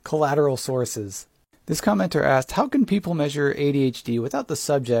collateral sources. This commenter asked, how can people measure ADHD without the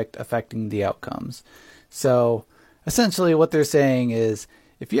subject affecting the outcomes? So essentially what they're saying is,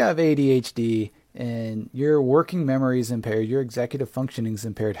 if you have ADHD and your working memory is impaired, your executive functioning is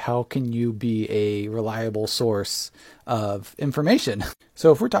impaired, how can you be a reliable source of information?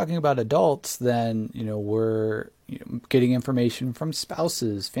 So if we're talking about adults, then we're getting information from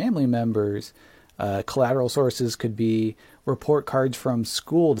spouses, family members. Collateral sources could be report cards from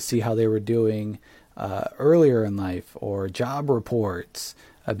school to see how they were doing earlier in life, or job reports,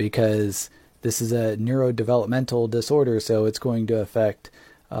 because this is a neurodevelopmental disorder, so it's going to affect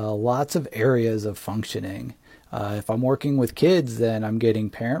lots of areas of functioning. If I'm working with kids, then I'm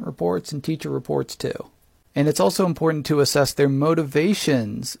getting parent reports and teacher reports too. And it's also important to assess their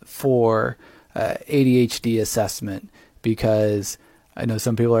motivations for ADHD assessment, because I know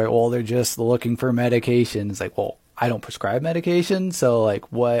some people are like, well, they're just looking for medication. It's like, well, I don't prescribe medication, so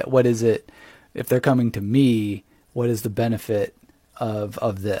like, what is it? If they're coming to me, what is the benefit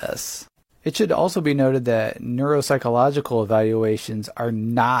of this? It should also be noted that neuropsychological evaluations are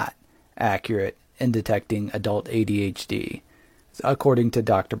not accurate in detecting adult ADHD, according to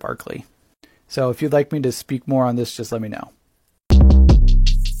Dr. Barkley. So if you'd like me to speak more on this, just let me know.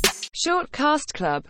 Shortcast Club